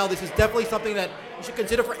salesy right now. This is definitely something that you should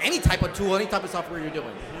consider for any type of tool, any type of software you're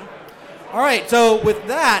doing. All right, so with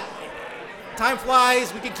that, time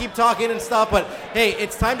flies. We can keep talking and stuff, but hey,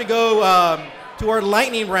 it's time to go to our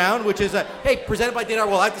lightning round, which is presented by Data.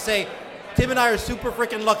 Well, I have to say, Tim and I are super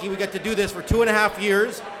freaking lucky. We got to do this for 2.5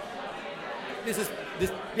 years.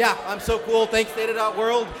 I'm so cool. Thanks,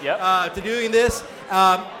 Data.World, to doing this.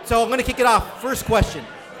 So I'm going to kick it off. First question: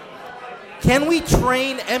 can we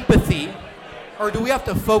train empathy, or do we have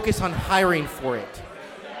to focus on hiring for it?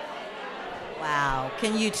 Wow.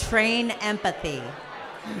 Can you train empathy?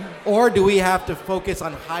 Or do we have to focus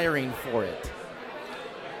on hiring for it?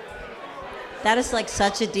 That is like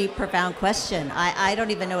such a deep, profound question. I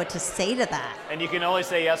don't even know what to say to that. And you can only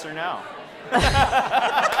say yes or no.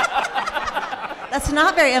 That's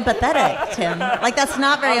not very empathetic, Tim. Like, that's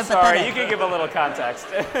not very I'm empathetic. sorry, you can give a little context.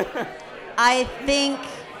 I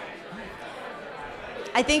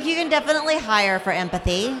think you can definitely hire for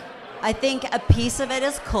empathy. I think a piece of it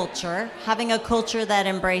is culture, having a culture that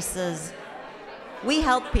embraces, we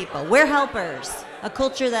help people, we're helpers. A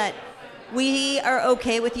culture that we are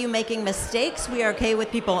okay with you making mistakes. We are okay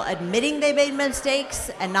with people admitting they made mistakes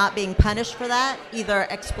and not being punished for that, either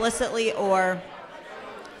explicitly or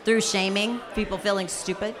through shaming, people feeling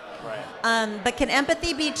stupid. Right. But can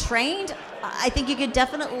empathy be trained? I think you could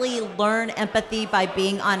definitely learn empathy by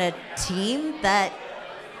being on a team that's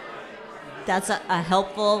a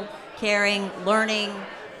helpful, caring, learning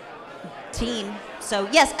team. So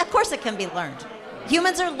yes, of course it can be learned.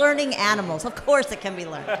 Humans are learning animals. Of course it can be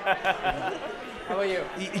learned. How about you?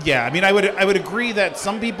 Yeah, I mean, I would agree that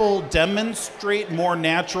some people demonstrate more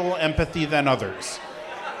natural empathy than others.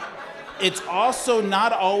 It's also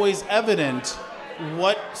not always evident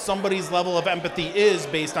what somebody's level of empathy is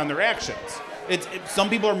based on their actions. Some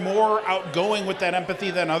people are more outgoing with that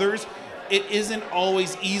empathy than others. It isn't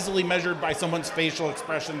always easily measured by someone's facial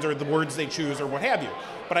expressions or the words they choose or what have you.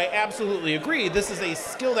 But I absolutely agree, this is a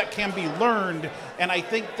skill that can be learned, and I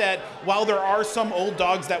think that while there are some old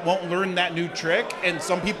dogs that won't learn that new trick and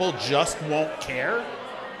some people just won't care,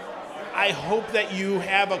 I hope that you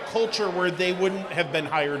have a culture where they wouldn't have been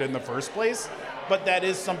hired in the first place, but that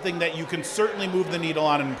is something that you can certainly move the needle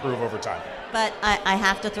on and improve over time. But I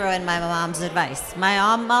have to throw in my mom's advice. My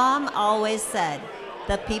mom always said,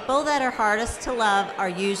 the people that are hardest to love are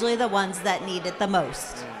usually the ones that need it the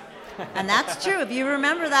most. And that's true. If you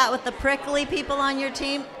remember that with the prickly people on your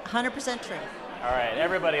team, 100% true. All right,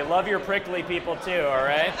 everybody, love your prickly people too, all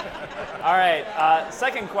right? All right,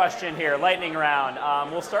 second question here, lightning round.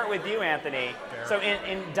 We'll start with you, Anthony. So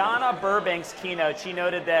in Donna Burbank's keynote, she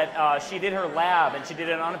noted that she did her lab and she did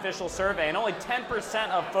an unofficial survey, and only 10%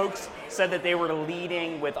 of folks said that they were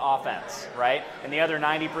leading with offense, right? And the other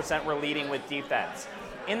 90% were leading with defense.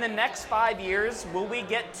 In the next 5 years, will we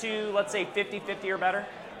get to, let's say, 50-50 or better?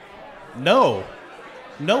 No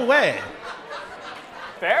way.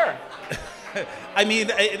 Fair. I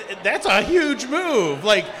mean, that's a huge move.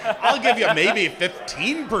 Like, I'll give you maybe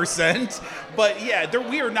 15%, but yeah,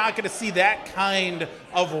 we are not going to see that kind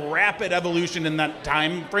of rapid evolution in that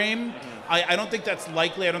time frame. I don't think that's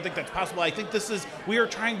likely. I don't think that's possible. I think we are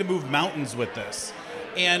trying to move mountains with this.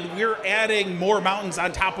 And we're adding more mountains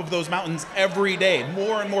on top of those mountains every day.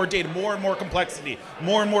 More and more data, more and more complexity,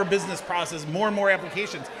 more and more business process, more and more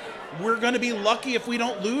applications. We're going to be lucky if we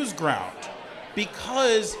don't lose ground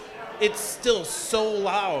because it's still so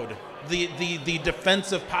loud, the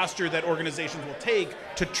defensive posture that organizations will take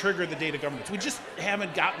to trigger the data governance. We just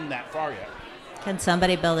haven't gotten that far yet. Can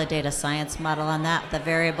somebody build a data science model on that? The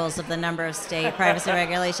variables of the number of state privacy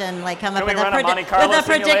regulation, like come up with a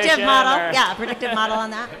predictive model? Or? Yeah, a predictive model on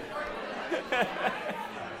that.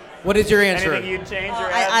 What is your answer? Anything you'd change or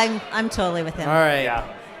add? I'm totally with him. All right.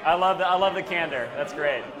 Yeah, I love the candor. That's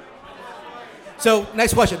great. So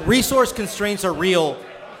next question. Resource constraints are real.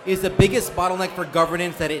 Is the biggest bottleneck for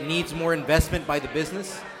governance that it needs more investment by the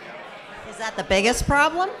business? Is that the biggest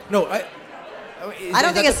problem? No, I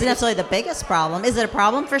don't think it's necessarily the biggest problem. Is it a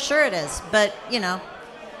problem? For sure it is. But,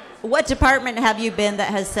 what department have you been that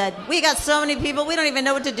has said, we got so many people, we don't even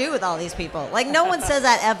know what to do with all these people? Like, no one says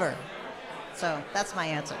that ever. So that's my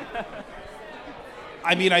answer.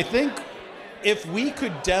 I mean, I think if we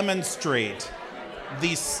could demonstrate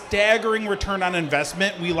the staggering return on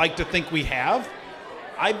investment we like to think we have,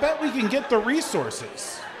 I bet we can get the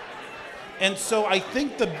resources. And so I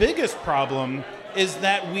think the biggest problem is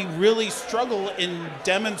that we really struggle in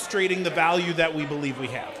demonstrating the value that we believe we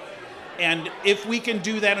have. And if we can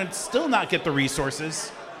do that and still not get the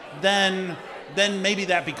resources, then maybe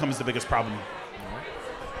that becomes the biggest problem.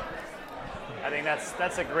 I think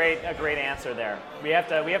that's a great answer there. We have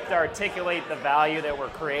to articulate the value that we're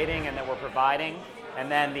creating and that we're providing,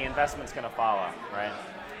 and then the investment's going to follow, right?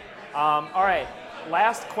 All right,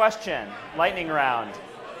 last question, lightning round.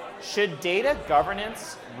 Should data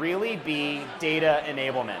governance really be data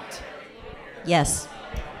enablement? Yes.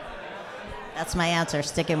 That's my answer.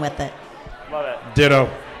 Sticking with it. Love it. Ditto.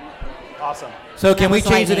 Awesome. So can we was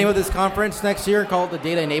change the lightning. name of this conference next year and call it the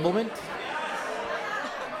Data Enablement?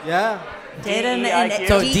 Yeah? Data DEIQ.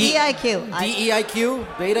 So DEIQ. DEIQ,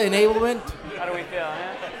 Data Enablement? How do we feel?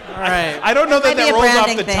 Yeah? All right. I don't know that Might be a rolls off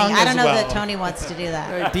branding the thing. tongue I don't as know well. that Tony wants to do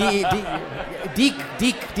that. DEIQ,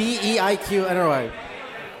 I don't know why.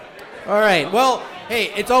 All right. Well,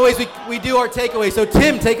 hey, it's always we do our takeaways. So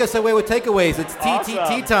Tim, take us away with takeaways. It's TTT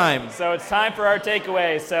Awesome. time. So it's time for our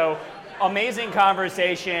takeaways. So amazing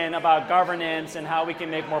conversation about governance and how we can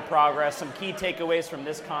make more progress. Some key takeaways from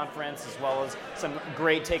this conference, as well as some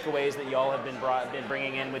great takeaways that you all have been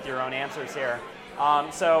bringing in with your own answers here.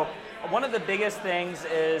 So one of the biggest things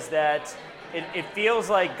is that it feels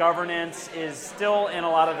like governance is still in a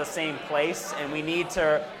lot of the same place, and we need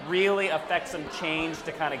to really affect some change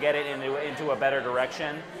to kind of get it into a better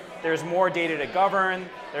direction. There's more data to govern,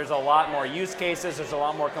 there's a lot more use cases, there's a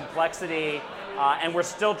lot more complexity, and we're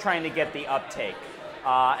still trying to get the uptake.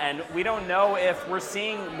 And we don't know if we're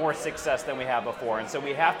seeing more success than we have before. And so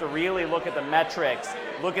we have to really look at the metrics,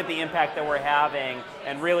 look at the impact that we're having,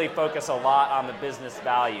 and really focus a lot on the business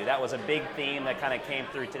value. That was a big theme that kind of came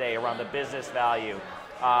through today around the business value.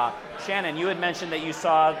 Shannon, you had mentioned that you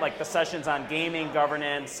saw like the sessions on gaming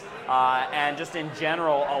governance and just in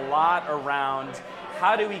general a lot around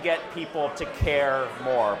how do we get people to care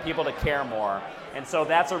more, And so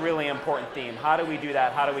that's a really important theme. How do we do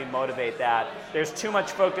that? How do we motivate that? There's too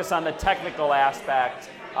much focus on the technical aspect,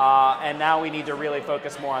 and now we need to really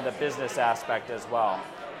focus more on the business aspect as well.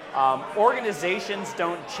 Organizations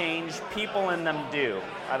don't change, people in them do.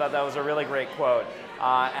 I thought that was a really great quote.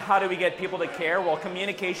 How do we get people to care? Well,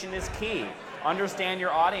 communication is key. Understand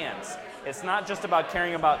your audience. It's not just about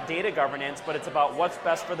caring about data governance, but it's about what's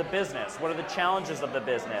best for the business. What are the challenges of the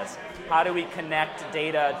business? How do we connect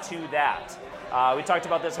data to that? We talked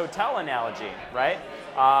about this hotel analogy, right?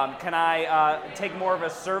 Can I take more of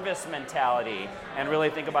a service mentality and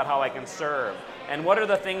really think about how I can serve? And what are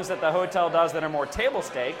the things that the hotel does that are more table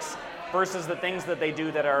stakes versus the things that they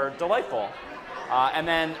do that are delightful? And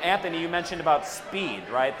then, Anthony, you mentioned about speed,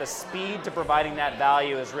 right? The speed to providing that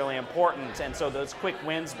value is really important, and so those quick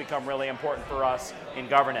wins become really important for us in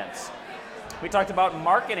governance. We talked about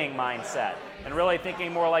marketing mindset and really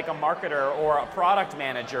thinking more like a marketer or a product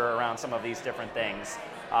manager around some of these different things.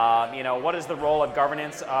 What is the role of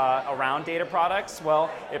governance around data products?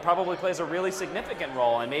 Well, it probably plays a really significant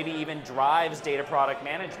role and maybe even drives data product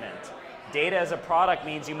management. Data as a product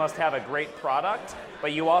means you must have a great product,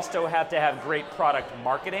 but you also have to have great product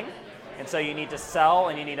marketing. And so you need to sell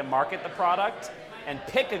and you need to market the product and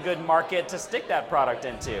pick a good market to stick that product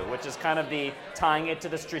into, which is kind of the tying it to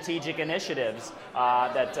the strategic initiatives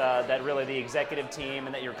that really the executive team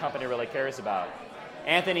and that your company really cares about.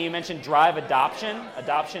 Anthony, you mentioned drive adoption.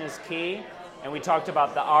 Adoption is key. And we talked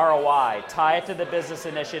about the ROI, tie it to the business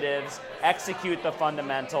initiatives, execute the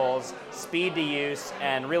fundamentals, speed to use,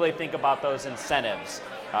 and really think about those incentives.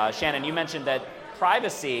 Shannon, you mentioned that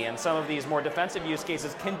privacy and some of these more defensive use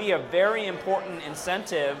cases can be a very important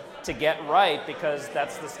incentive to get right, because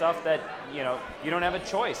that's the stuff that you don't have a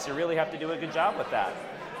choice. You really have to do a good job with that.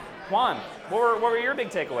 Juan, what were your big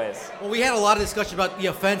takeaways? Well, we had a lot of discussion about the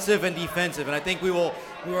offensive and defensive, and I think we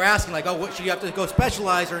were asking like, what should you have to go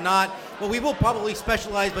specialize or not? Well, we will probably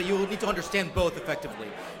specialize, but you will need to understand both effectively,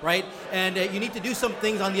 right? And you need to do some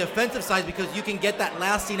things on the offensive side because you can get that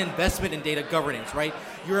lasting investment in data governance, right?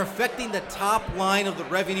 You're affecting the top line of the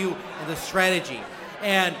revenue and the strategy,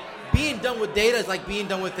 and being done with data is like being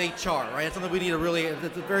done with HR, right? That's something we need to really.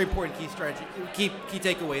 That's a very important key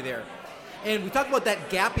takeaway there. And we talked about that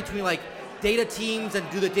gap between like data teams and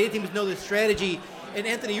do the data teams know the strategy. And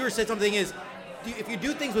Anthony, you said something is, if you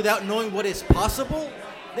do things without knowing what is possible,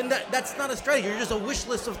 then that's not a strategy. You're just a wish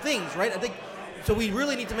list of things, right? I think so. We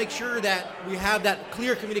really need to make sure that we have that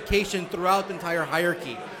clear communication throughout the entire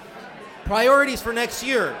hierarchy. Priorities for next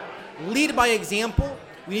year: lead by example.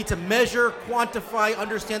 We need to measure, quantify,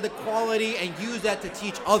 understand the quality, and use that to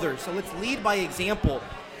teach others. So let's lead by example.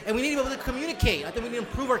 And we need to be able to communicate. I think we need to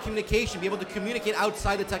improve our communication, be able to communicate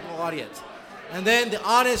outside the technical audience. And then the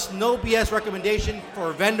honest, no BS recommendation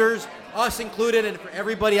for vendors, us included, and for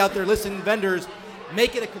everybody out there listening, vendors,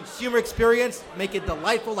 make it a consumer experience, make it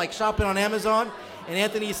delightful like shopping on Amazon. And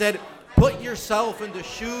Anthony said, put yourself in the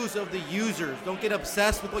shoes of the users. Don't get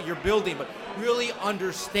obsessed with what you're building, but really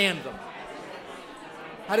understand them.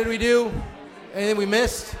 How did we do? Anything we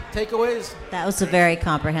missed? Takeaways? That was a very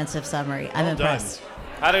comprehensive summary. I'm Well done. impressed.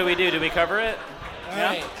 How did we do? Did we cover it? All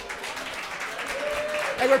right.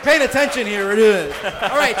 Hey, we're paying attention here. We're doing it.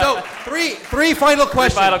 All right, so three final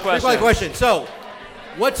questions. final Three final questions. So,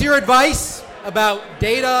 what's your advice about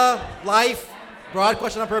data, life, broad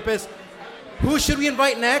question on purpose? Who should we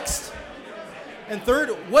invite next? And third,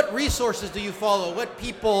 what resources do you follow? What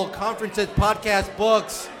people, conferences, podcasts,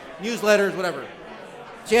 books, newsletters, whatever?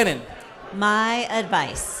 Shannon. My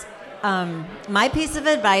advice. My piece of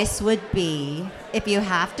advice would be if you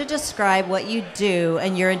have to describe what you do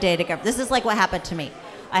and you're in data governance. This is like what happened to me.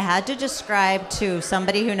 I had to describe to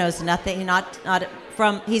somebody who knows nothing,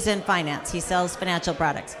 he's in finance. He sells financial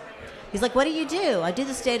products. He's like, what do you do? I do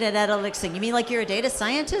this data analytics thing. You mean like you're a data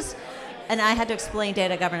scientist? And I had to explain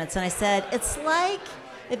data governance. And I said, it's like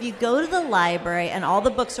if you go to the library and all the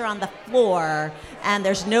books are on the floor and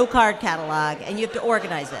there's no card catalog and you have to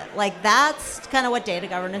organize it. Like that's kind of what data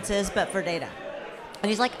governance is, but for data. And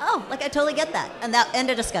he's like, oh, like I totally get that. And that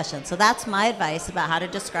ended discussion. So that's my advice about how to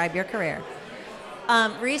describe your career.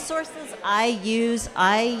 Resources I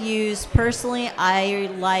use personally, I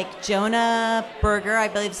like Jonah Berger, I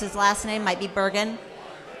believe his last name might be Bergen,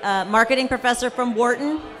 marketing professor from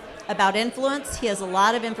Wharton about influence. He has a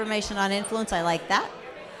lot of information on influence. I like that.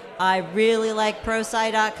 I really like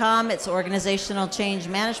ProSci.com. It's organizational change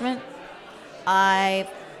management. I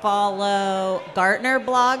follow Gartner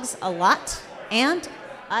blogs a lot, and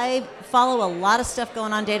I follow a lot of stuff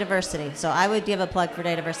going on Dataversity. So I would give a plug for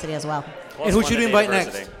Dataversity as well. And who should we invite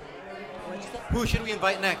next? Who should we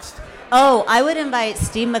invite next? Oh, I would invite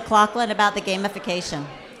Steve McLaughlin about the gamification.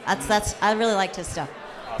 That's I really liked his stuff.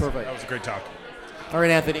 Perfect. That was a great talk. All right,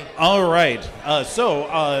 Anthony. All right.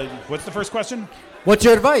 So what's the first question? What's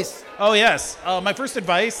your advice? Oh, yes. My first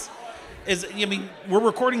advice is, we're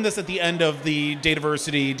recording this at the end of the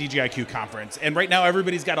Dataversity DGIQ conference. And right now,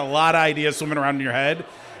 everybody's got a lot of ideas swimming around in your head.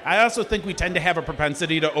 I also think we tend to have a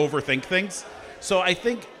propensity to overthink things. So I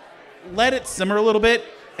think let it simmer a little bit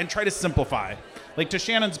and try to simplify. Like to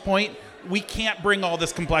Shannon's point, we can't bring all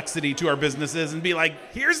this complexity to our businesses and be like,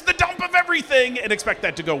 here's the dump of everything and expect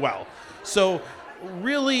that to go well. So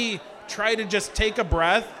really try to just take a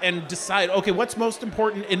breath and decide, okay, what's most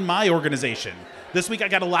important in my organization? This week I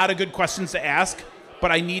got a lot of good questions to ask,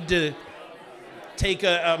 but I need to take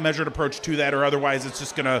a measured approach to that, or otherwise it's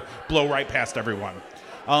just going to blow right past everyone.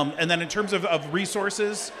 And then in terms of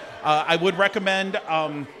resources, I would recommend,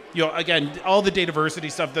 again, all the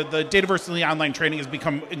Dataversity stuff. The Dataversity online training has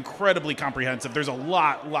become incredibly comprehensive. There's a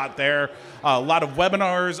lot there. A lot of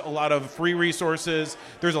webinars, a lot of free resources.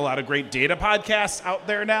 There's a lot of great data podcasts out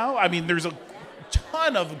there now. I mean, there's a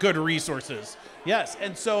ton of good resources. Yes,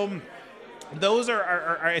 and so those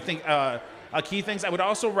are I think, key things. I would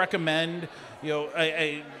also recommend,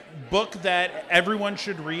 a book that everyone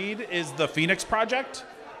should read is The Phoenix Project.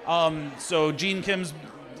 So Gene Kim's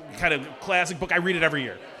kind of classic book. I read it every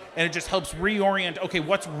year. And it just helps reorient, okay,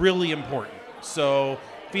 what's really important. So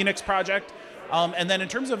Phoenix Project. And then in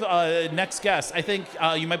terms of next guest, I think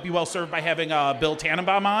you might be well served by having Bill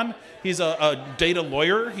Tannenbaum on. He's a data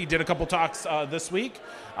lawyer. He did a couple talks this week.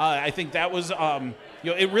 I think that was,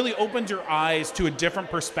 it really opened your eyes to a different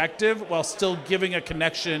perspective while still giving a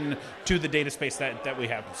connection to the data space that we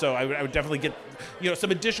have. So I would definitely get,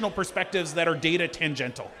 some additional perspectives that are data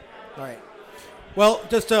tangential. All right. Well,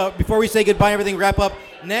 just before we say goodbye and everything, wrap up,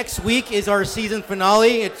 next week is our season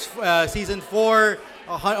finale. It's season 4,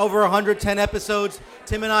 over 110 episodes.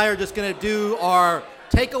 Tim and I are just going to do our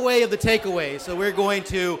takeaway of the takeaway. So we're going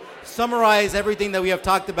to summarize everything that we have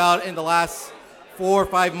talked about in the last 4 or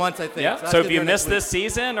 5 months, I think. Yeah. So if you missed this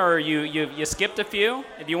season or you skipped a few,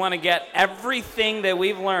 if you want to get everything that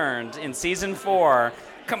we've learned in season 4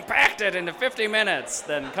 compacted into 50 minutes,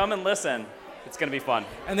 then come and listen. It's going to be fun.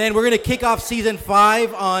 And then we're going to kick off season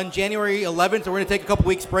 5 on January 11th. So we're going to take a couple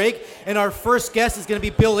weeks break. And our first guest is going to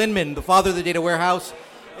be Bill Inman, the father of the data warehouse.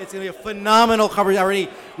 It's going to be a phenomenal coverage already.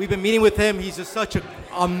 We've been meeting with him. He's just such an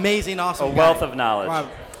amazing, awesome guy. A wealth of knowledge. Wow.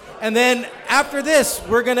 And then after this,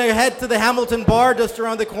 we're going to head to the Hamilton Bar just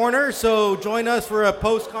around the corner. So join us for a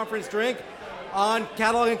post-conference drink on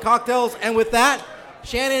Catalog and Cocktails. And with that,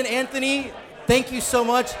 Shannon, Anthony, thank you so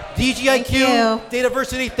much. DGIQ,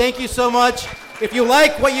 Dataversity, thank you so much. If you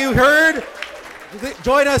like what you heard,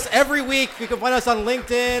 Join us every week. You can find us on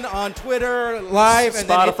LinkedIn, on Twitter, live, and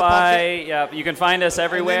then hit the podcast. Spotify, yeah, you can find us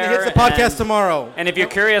everywhere. And then hit the podcast tomorrow. And if you're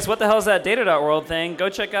curious, what the hell is that Data.World thing? Go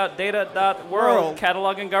check out Data.World World.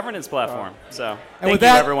 catalog and governance platform. So, And thank with you,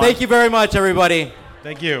 that, everyone. thank you very much, everybody.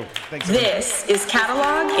 Thank you. Thanks. This is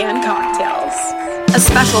Catalog and Cocktails. A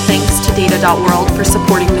special thanks to Data.World for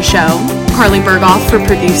supporting the show, Carly Berghoff for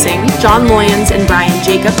producing, John Loyens and Brian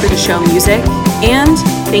Jacob for the show music, and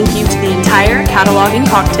thank you to the entire Catalog and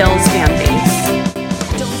Cocktails fan base.